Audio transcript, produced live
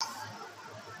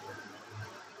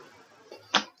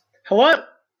Hello,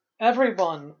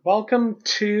 everyone. Welcome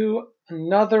to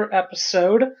another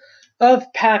episode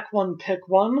of Pack One Pick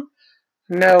One.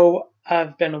 No,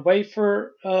 I've been away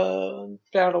for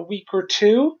about a week or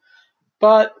two,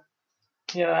 but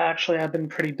actually, I've been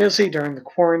pretty busy during the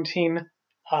quarantine.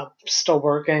 Still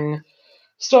working,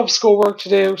 still have schoolwork to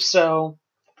do, so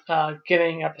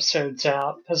getting episodes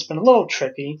out has been a little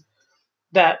tricky.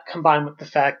 That combined with the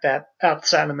fact that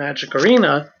outside of Magic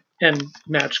Arena and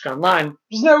Magic Online,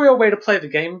 there's no real way to play the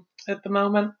game at the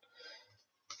moment.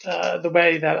 The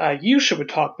way that I usually would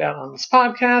talk about on this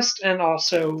podcast, and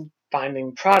also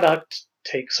finding product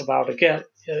takes a while to get,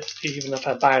 even if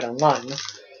I buy it online.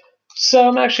 So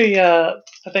I'm actually, I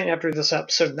think after this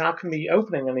episode, not going to be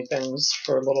opening anything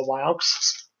for a little while,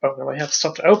 because I don't really have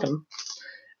stuff to open.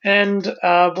 And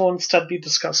we'll instead be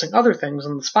discussing other things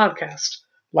in this podcast,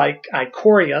 like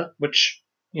Ikoria, which,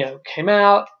 came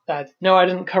out. I know I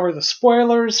didn't cover the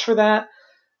spoilers for that.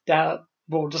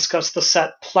 We'll discuss the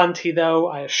set plenty, though,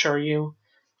 I assure you.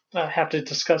 I have to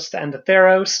discuss the end of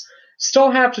Theros.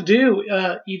 Still have to do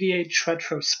EDH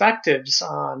retrospectives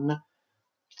on,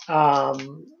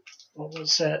 what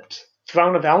was it?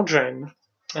 Throne of Eldraine,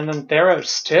 and then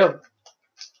Theros, too.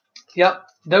 Yep,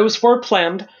 those were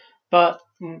planned, but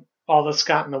all this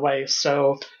got in the way,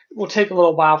 so it will take a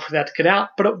little while for that to get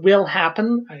out, but it will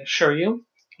happen, I assure you.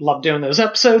 Love doing those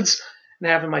episodes and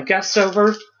having my guests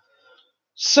over.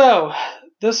 So,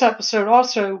 this episode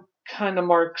also kind of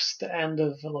marks the end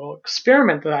of a little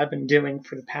experiment that I've been doing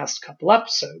for the past couple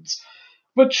episodes,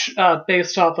 which,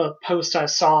 based off a post I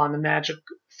saw on the Magic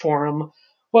forum,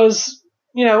 was,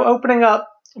 opening up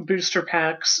booster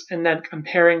packs and then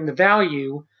comparing the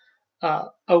value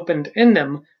opened in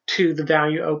them to the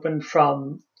value opened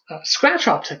from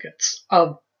scratch-off tickets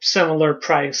of similar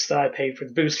price that I paid for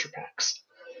the booster packs.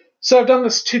 So I've done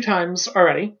this 2 times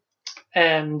already,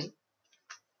 and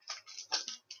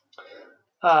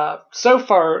so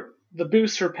far the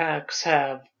booster packs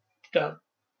have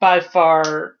by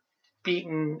far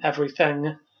beaten everything.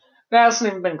 It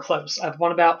hasn't even been close. I've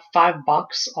won about $5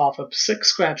 off of 6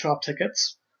 scratch-off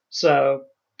tickets, so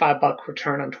 $5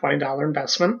 return on $20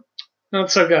 investment.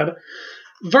 Not so good.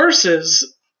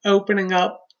 Versus opening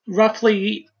up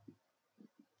roughly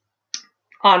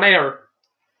on air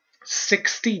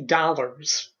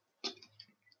 $60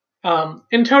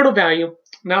 in total value,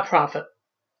 not profit,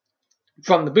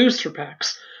 from the booster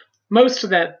packs. Most of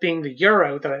that being the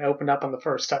euro that I opened up on the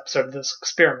first episode of this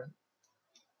experiment.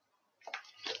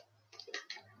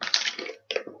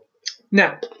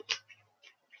 Now,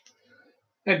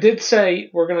 I did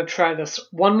say we're going to try this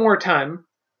one more time,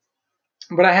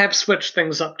 but I have switched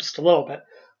things up just a little bit.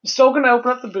 I'm still going to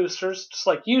open up the boosters, just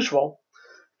like usual,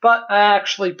 but I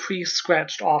actually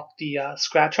pre-scratched off the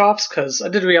scratch-offs, because I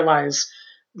did realize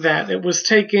that it was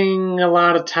taking a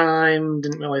lot of time.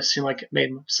 Didn't really seem like it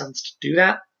made much sense to do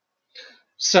that.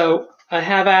 So I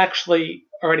have actually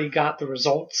already got the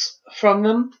results from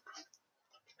them.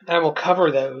 I will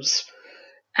cover those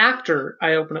after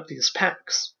I open up these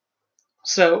packs.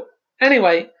 So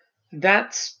anyway,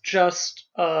 that's just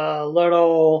a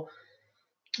little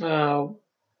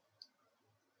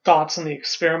thoughts on the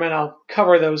experiment. I'll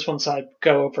cover those once I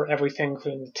go over everything,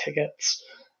 including the tickets,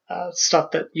 stuff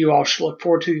that you all should look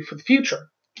forward to for the future.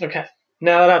 Okay,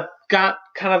 now that I've got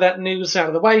kind of that news out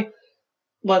of the way,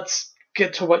 let's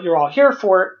get to what you're all here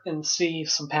for and see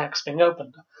some packs being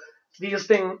opened. These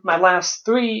being my last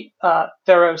 3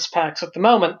 Theros packs at the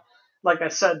moment. Like I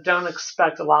said, don't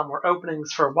expect a lot more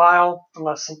openings for a while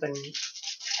unless something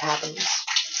happens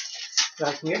that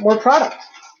I can get more product.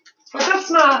 But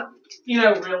that's not,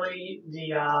 really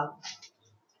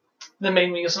the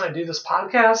main reason I do this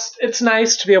podcast. It's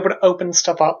nice to be able to open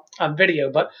stuff up on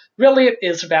video, but really it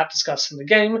is about discussing the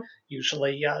game,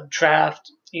 usually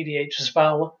draft, EDH as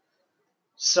well.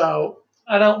 So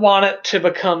I don't want it to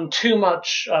become too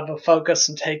much of a focus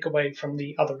and take away from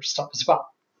the other stuff as well.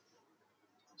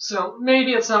 So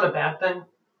maybe it's not a bad thing.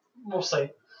 We'll see.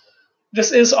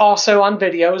 This is also on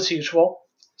video as usual.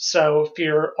 So if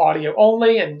you're audio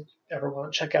only and ever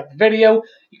want to check out the video,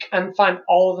 you can find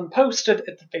all of them posted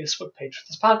at the Facebook page for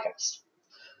this podcast.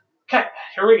 Okay,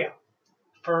 here we go.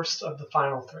 First of the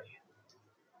final 3.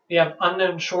 We have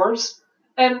Unknown Shores.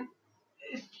 And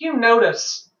if you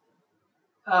notice,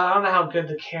 I don't know how good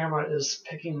the camera is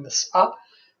picking this up,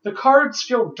 the cards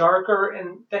feel darker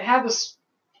and they have this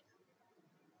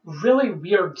really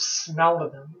weird smell to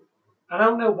them. I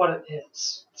don't know what it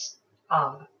is. It's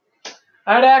odd.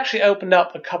 I had actually opened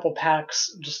up a couple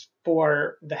packs just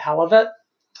for the hell of it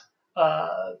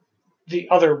the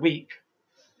other week.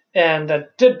 And I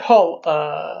did pull,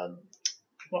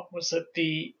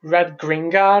 the Red Green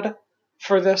God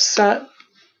for this set.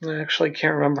 I actually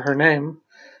can't remember her name,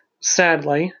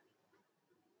 sadly.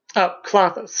 Oh,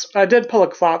 Klothys. I did pull a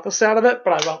Klothys out of it,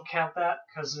 but I won't count that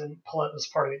because I didn't pull it as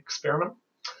part of the experiment.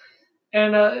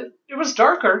 And it was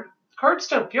darker. Cards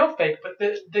don't feel fake, but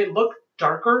they look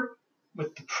darker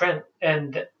with the print,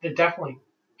 and they definitely,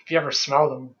 if you ever smell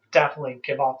them, definitely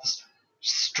give off this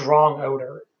strong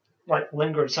odor, like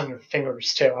lingers on your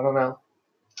fingers too. I don't know.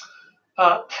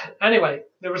 Anyway,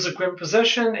 there was a Grim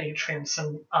Position, a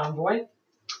Transcendent Envoy,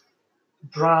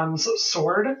 Bronze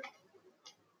Sword,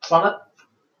 Plummet,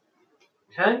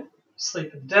 okay,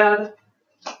 Sleep and Dead,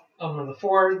 Omen of the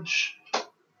Forge,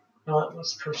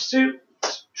 Relentless Pursuit,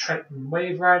 Triton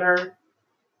Wave Rider.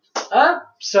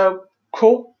 So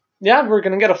cool. Yeah, we're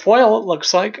gonna get a foil, it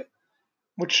looks like,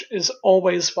 which is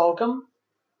always welcome,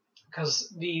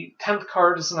 because the 10th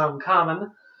card is an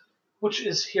uncommon, which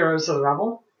is Heroes of the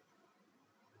Rebel.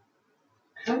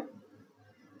 Okay.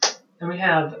 And we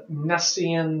have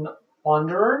Nestian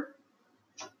Wanderer,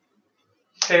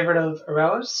 favorite of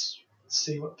Eros. Let's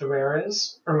see what the rare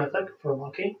is, or mythic if we're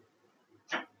lucky.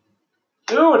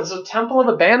 Ooh, it's a Temple of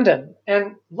Abandon,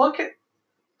 and look at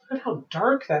how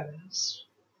dark that is.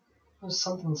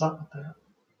 Something's up with that.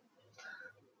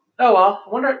 Oh well, I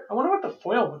wonder what the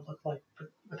foil would look like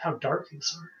with how dark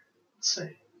these are. Let's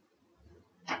see.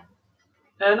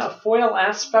 And a foil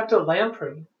Aspect of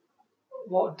Lamprey.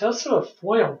 Well, it does have a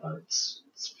foil, but it's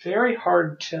very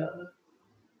hard to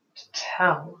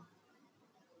tell.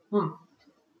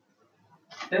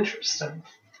 Interesting.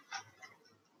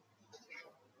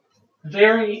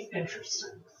 Very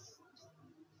interesting.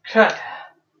 Okay.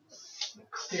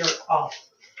 Clear off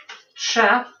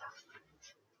chaff.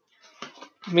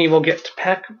 We will get to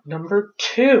pack number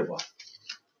 2.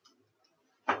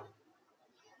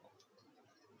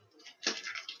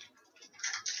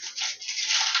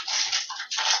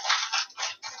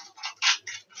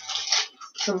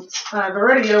 Since I've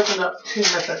already opened up 2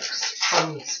 mythics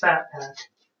from the Spat Pack,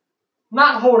 I'm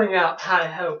not holding out high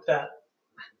hope that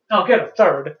I'll get a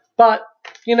third, but,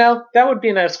 that would be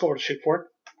a nice goal to shoot for.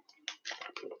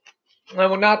 I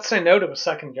will not say no to a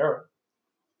second Euro.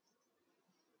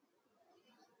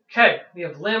 Okay, we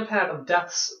have Lampad of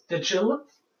Death's Vigil,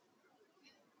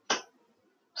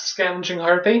 Scavenging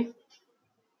Harpy,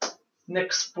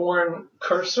 Nyxborn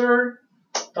Cursor,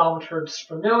 Thaumaturge's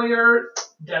Familiar,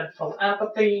 Deadfall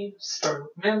Apathy, Stern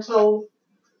Mantle,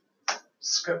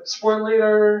 Scope Spore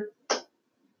Leader,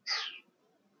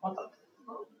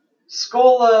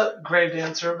 Skola Grave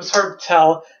Dancer. It was hard to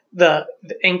tell. The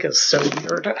ink is so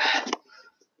weird.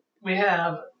 We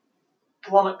have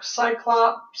Flummox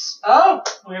Cyclops. Oh,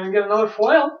 we're going to get another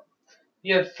foil.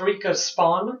 You have Pharika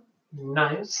Spawn.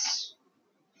 Nice.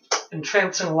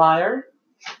 Entrancing Lyre.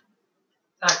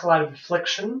 Acolyte of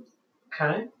Affliction.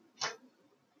 Okay.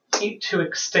 Eat to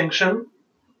Extinction.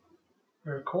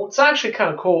 Very cool. It's actually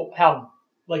kind of cool how,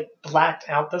 blacked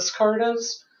out this card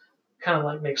is. Kind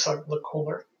of, makes it look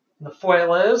cooler. And the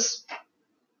foil is...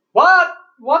 What?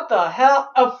 What the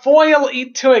hell? A foil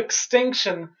Eat to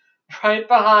Extinction right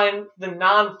behind the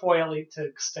non-foil Eat to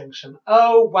Extinction.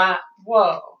 Oh, wow.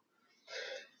 Whoa.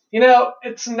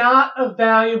 It's not a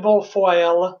valuable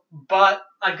foil, but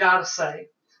I gotta say,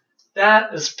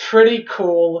 that is pretty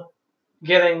cool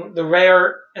getting the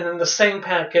rare, and then the same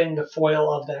pack getting the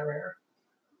foil of that rare.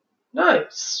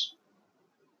 Nice.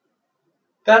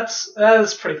 That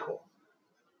is pretty cool.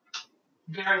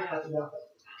 Very happy about it.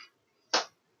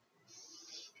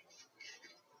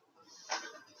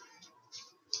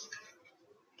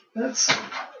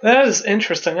 That is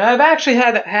interesting. I've actually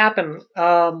had it happen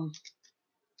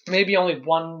maybe only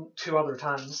 1-2 other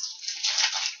times.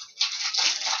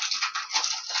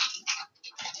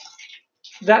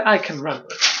 That I can remember.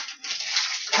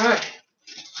 Alright.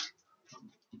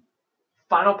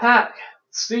 Final pack.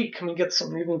 Let's see, can we get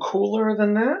something even cooler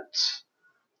than that?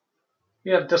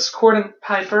 We have Discordant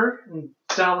Piper,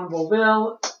 Indomitable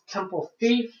Will, Temple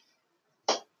Thief,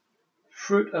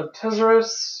 Fruit of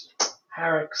Tezzerus,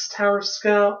 Harrick's Tower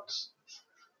Scout,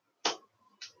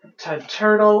 Tide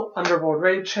Turtle, Underworld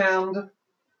Ragehand,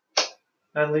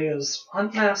 Adlia's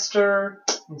Huntmaster,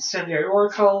 Incendiary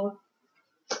Oracle.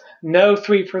 No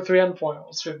 3-for-3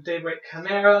 unfoils. We have Daybreak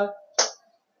Chimera,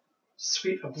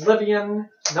 Sweet Oblivion,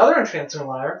 another Entrancing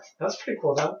Lyre. That's pretty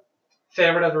cool though.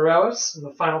 Favorite of Eros, and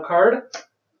the final card.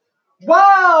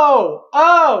 Whoa!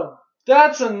 Oh!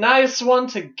 That's a nice one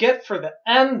to get for the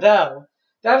end though.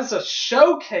 That is a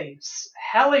Showcase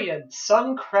Heliod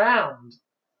Sun-Crowned.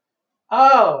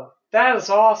 Oh, that is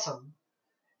awesome.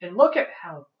 And look at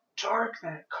how dark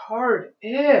that card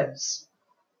is.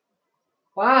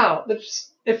 Wow.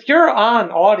 If you're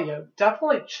on audio,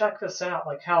 definitely check this out.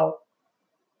 How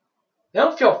They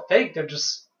don't feel fake. They're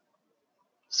just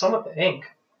some of the ink.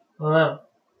 I don't know.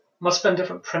 Must have been a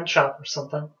different print shop or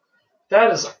something.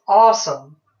 That is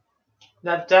awesome.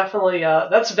 That definitely,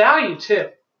 that's value too.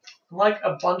 Like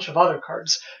a bunch of other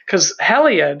cards. Because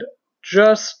Heliod,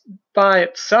 just by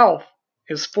itself,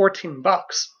 is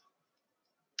 $14.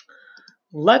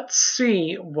 Let's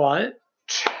see what,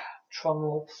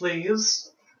 drumroll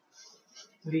please,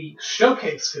 the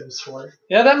showcase goes for.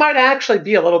 Yeah, that might actually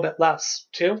be a little bit less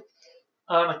too,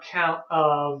 on account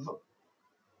of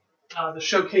the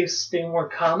showcase being more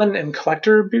common in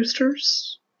collector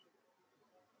boosters.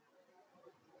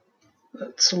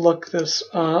 Let's look this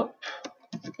up.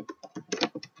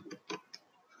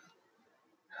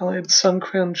 Heliod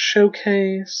Suncrown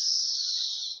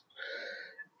Showcase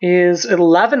is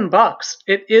 $11.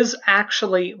 It is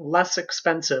actually less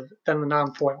expensive than the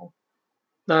non-foil,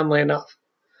 oddly enough.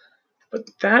 But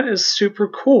that is super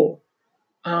cool.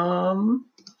 We're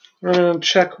going to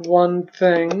check one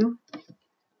thing.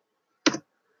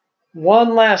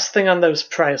 One last thing on those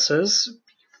prices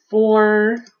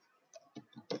before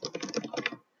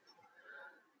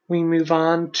we move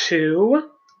on to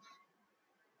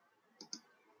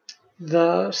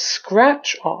the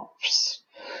scratch-offs.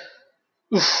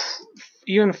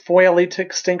 Even foil Elite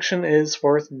Extinction is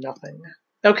worth nothing.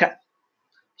 Okay,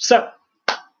 so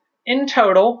in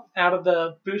total, out of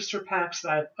the booster packs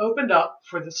that I've opened up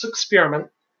for this experiment,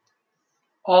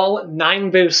 all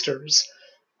 9 boosters,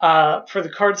 for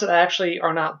the cards that actually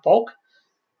are not bulk,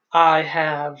 I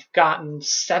have gotten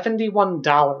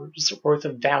 $71 worth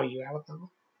of value out of them.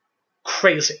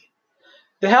 Crazy.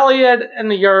 The Heliod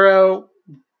and the Euro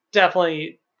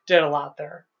definitely did a lot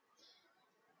there.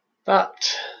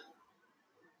 But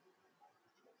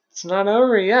it's not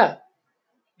over yet.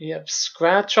 You have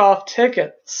scratch-off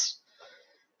tickets.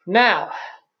 Now,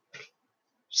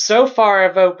 so far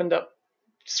I've opened up,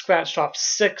 scratched off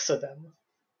 6 of them.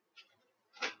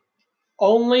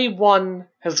 Only one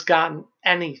has gotten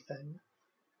anything.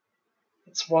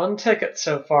 It's 1 ticket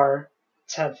so far.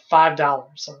 It's had $5 on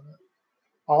it.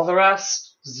 All the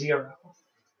rest, 0.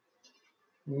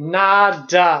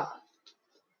 Nada.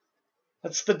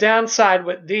 That's the downside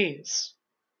with these.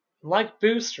 Like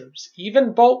boosters,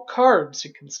 even bulk cards,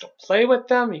 you can still play with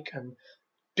them. You can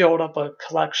build up a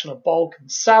collection of bulk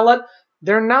and sell it.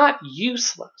 They're not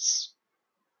useless.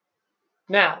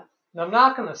 Now, I'm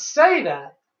not going to say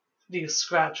that these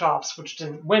scratch-offs, which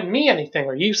didn't win me anything,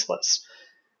 are useless,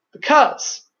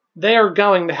 because they are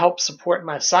going to help support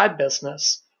my side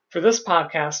business for this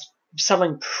podcast of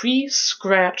selling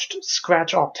pre-scratched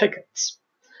scratch-off tickets.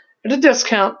 At a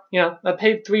discount, I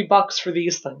paid $3 for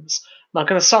these things. I'm not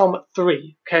going to sell them at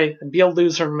 3, okay? And be a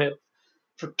loser move.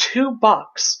 For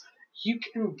 $2, you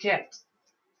can get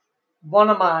one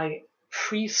of my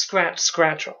pre-scratched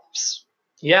scratch-offs.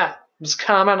 Yeah, just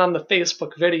comment on the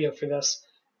Facebook video for this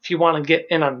if you want to get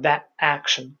in on that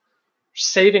action.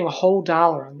 Saving a whole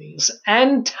 $1 on these,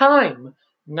 and time,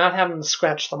 not having to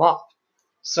scratch them off.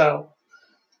 So,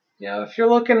 if you're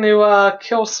looking to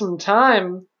kill some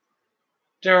time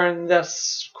during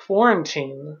this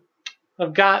quarantine,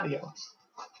 I've got you.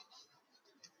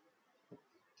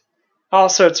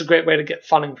 Also, it's a great way to get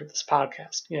funding for this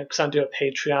podcast, because I don't do a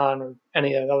Patreon or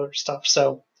any of the other stuff.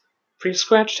 So,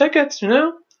 pre-scratch tickets,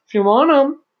 if you want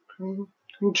them, come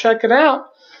check it out.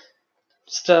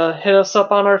 Just hit us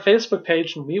up on our Facebook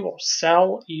page and we will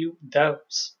sell you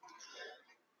those.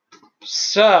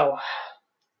 So,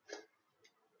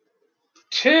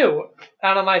 2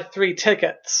 out of my 3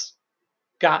 tickets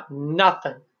got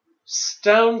nothing.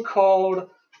 Stone cold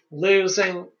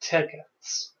losing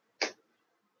tickets.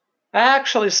 I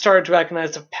actually started to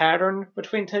recognize a pattern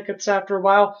between tickets after a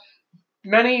while.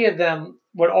 Many of them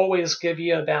would always give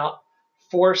you about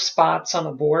 4 spots on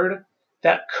a board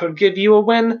that could give you a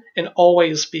win, and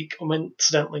always be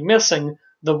coincidentally missing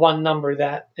the 1 number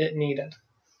that it needed.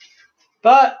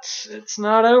 But it's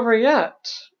not over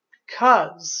yet,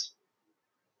 because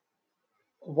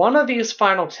one of these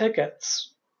final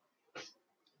tickets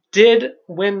did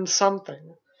win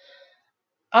something.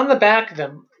 On the back of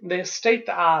them, they state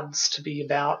the odds to be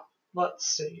about,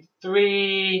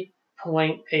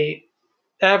 3.8.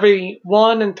 Every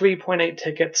 1 in 3.8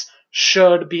 tickets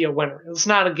should be a winner. It's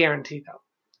not a guarantee, though.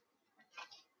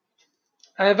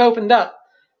 I have opened up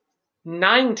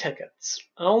 9 tickets,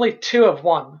 and only 2 have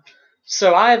won.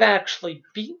 So I've actually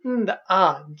beaten the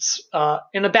odds,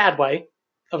 in a bad way,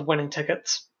 of winning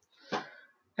tickets.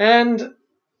 And it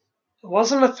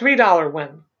wasn't a $3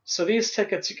 win. So these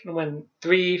tickets you can win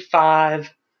 3,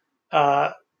 5,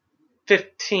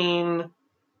 15,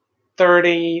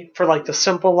 30 for the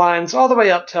simple lines, all the way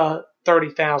up to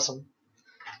 30,000.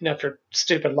 If you're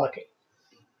stupid lucky.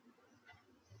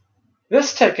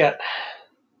 This ticket,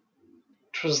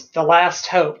 which was the last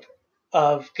hope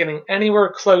of getting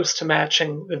anywhere close to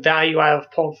matching the value I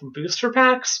have pulled from booster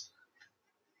packs,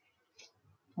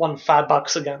 won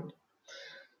 $5 again.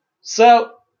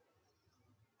 So,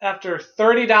 after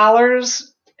 $30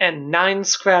 and 9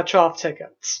 scratch-off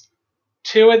tickets,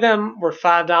 2 of them were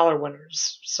 $5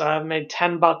 winners, so I've made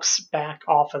 $10 back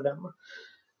off of them.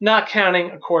 Not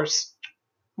counting, of course,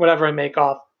 whatever I make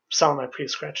off selling my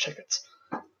pre-scratch tickets.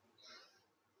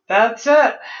 That's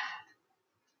it.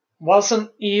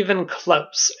 Wasn't even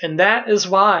close, and that is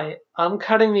why I'm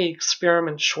cutting the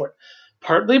experiment short.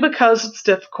 Partly because it's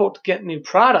difficult to get new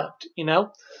product,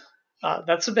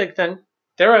 that's a big thing.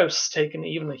 Theros is taking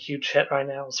even a huge hit right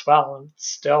now as well, and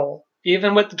still,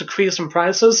 even with the decrease in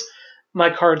prices, my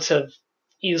cards have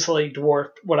easily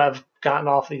dwarfed what I've gotten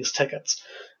off these tickets.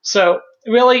 So,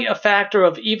 really a factor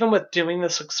of even with doing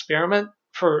this experiment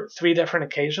for 3 different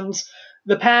occasions,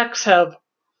 the packs have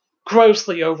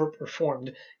grossly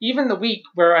overperformed. Even the week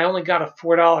where I only got a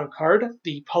 $4 card,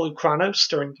 the Polychronos,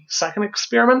 during the second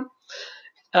experiment,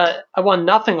 I won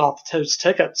nothing off those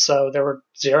tickets, so they were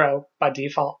 0 by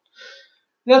default.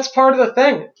 That's part of the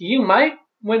thing. You might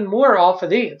win more off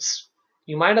of these.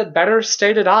 You might have better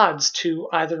stated odds to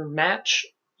either match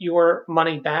your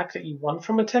money back that you won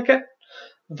from a ticket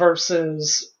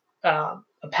versus a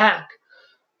pack.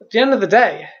 At the end of the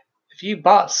day, if you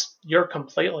bust, you're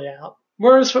completely out.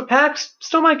 Whereas with packs,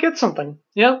 still might get something.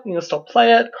 You can still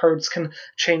play it. Cards can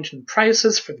change in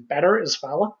prices for the better as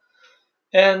well.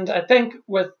 And I think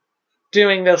with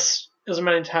doing this as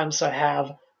many times as I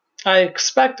have, I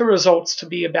expect the results to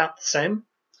be about the same.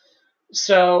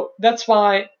 So that's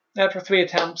why, after 3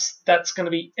 attempts, that's going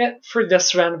to be it for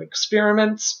this round of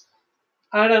experiments.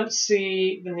 I don't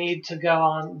see the need to go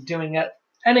on doing it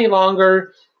any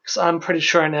longer, because I'm pretty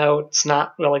sure I know it's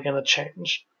not really going to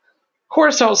change. Of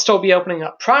course, I'll still be opening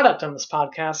up product on this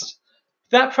podcast.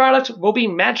 That product will be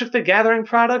Magic the Gathering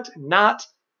product, not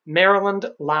Maryland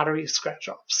lottery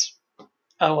scratch-offs.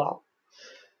 Oh well.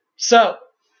 So,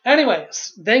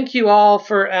 anyways, thank you all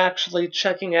for actually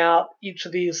checking out each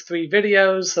of these 3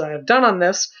 videos that I have done on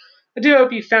this. I do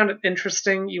hope you found it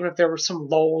interesting, even if there were some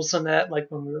lulls in it, like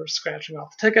when we were scratching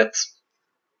off the tickets.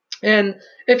 And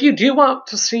if you do want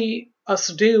to see us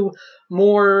do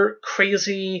more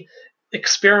crazy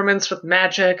experiments with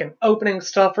Magic and opening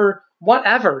stuff or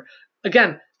whatever,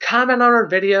 again, comment on our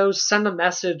videos, send a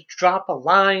message, drop a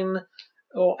line.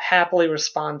 I'll happily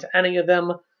respond to any of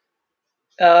them.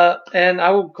 And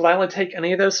I will gladly take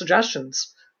any of those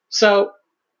suggestions. So,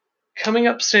 coming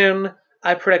up soon,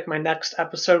 I predict my next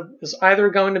episode is either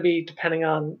going to be, depending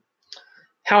on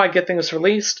how I get things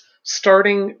released,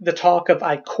 starting the talk of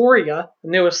Ikoria, the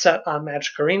newest set on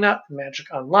Magic Arena and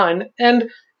Magic Online, and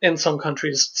in some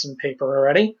countries it's in paper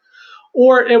already,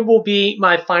 or it will be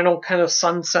my final kind of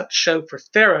sunset show for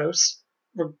Theros,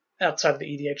 outside of the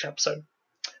EDH episode.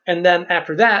 And then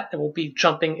after that, it will be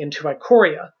jumping into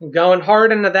Ikoria and going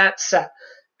hard into that set,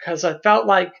 because I felt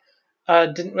like I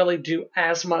didn't really do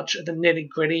as much of the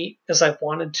nitty-gritty as I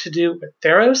wanted to do with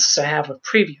Theros as I have with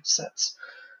previous sets.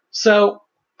 So,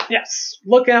 yes,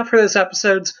 look out for those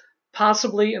episodes.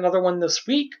 Possibly another one this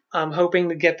week. I'm hoping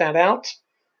to get that out.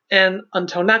 And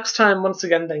until next time, once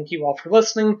again, thank you all for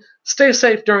listening. Stay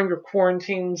safe during your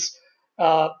quarantines.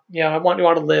 I want you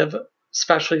all to live,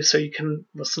 especially so you can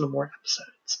listen to more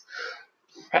episodes.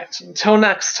 Right, until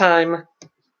next time,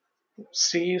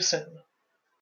 see you soon.